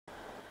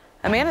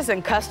A man is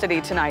in custody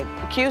tonight,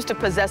 accused of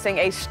possessing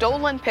a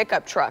stolen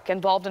pickup truck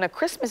involved in a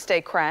Christmas Day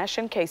crash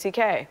in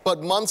KCK.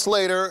 But months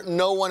later,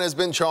 no one has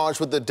been charged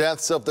with the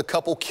deaths of the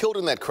couple killed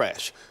in that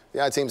crash.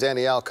 The I-Team's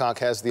Andy Alcock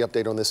has the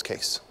update on this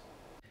case.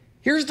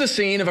 Here's the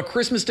scene of a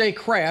Christmas Day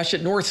crash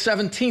at North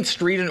 17th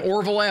Street and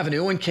Orville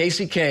Avenue in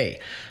KCK.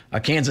 A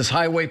Kansas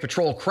Highway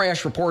Patrol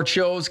crash report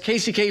shows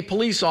KCK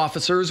police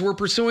officers were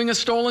pursuing a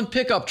stolen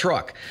pickup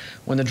truck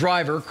when the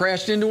driver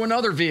crashed into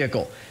another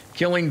vehicle,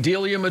 killing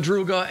Delia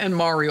Madruga and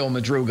Mario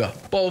Madruga,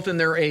 both in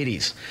their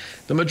 80s.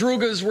 The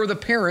Madrugas were the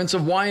parents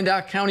of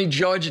Wyandotte County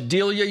Judge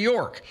Delia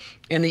York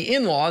and the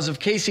in-laws of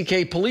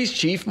KCK Police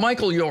Chief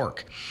Michael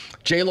York.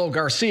 J-Lo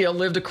Garcia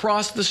lived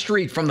across the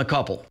street from the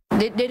couple.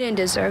 They didn't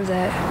deserve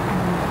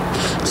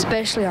that,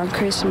 especially on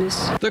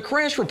Christmas. The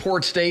crash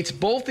report states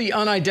both the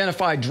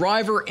unidentified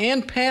driver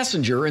and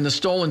passenger in the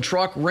stolen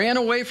truck ran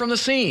away from the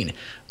scene,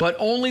 but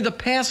only the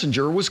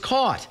passenger was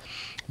caught.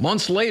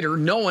 Months later,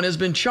 no one has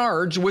been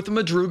charged with the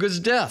Madruga's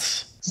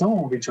deaths.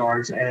 Someone will be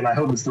charged, and I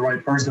hope it's the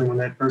right person when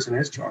that person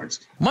is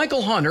charged.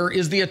 Michael Hunter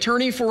is the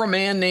attorney for a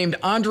man named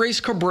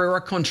Andres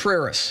Cabrera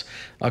Contreras.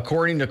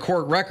 According to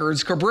court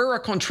records, Cabrera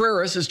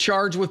Contreras is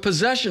charged with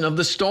possession of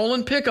the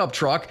stolen pickup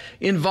truck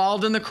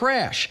involved in the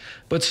crash.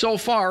 But so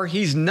far,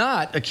 he's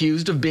not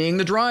accused of being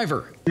the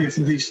driver. If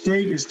the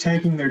state is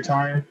taking their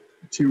time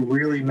to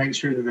really make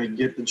sure that they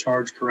get the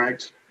charge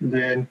correct,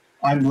 then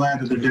I'm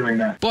glad that they're doing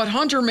that. But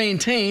Hunter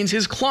maintains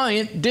his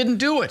client didn't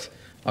do it.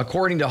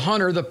 According to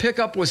Hunter, the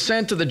pickup was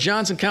sent to the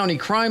Johnson County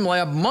Crime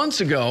Lab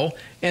months ago.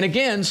 And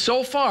again,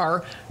 so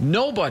far,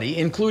 nobody,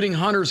 including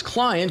Hunter's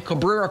client,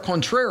 Cabrera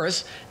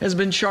Contreras, has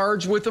been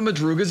charged with the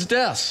Madruga's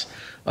deaths.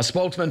 A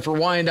spokesman for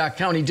Wyandotte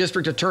County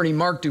District Attorney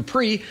Mark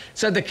Dupree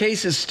said the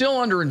case is still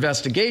under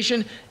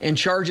investigation and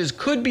charges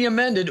could be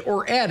amended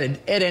or added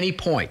at any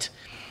point.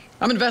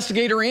 I'm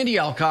investigator Andy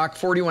Alcock,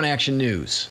 41 Action News.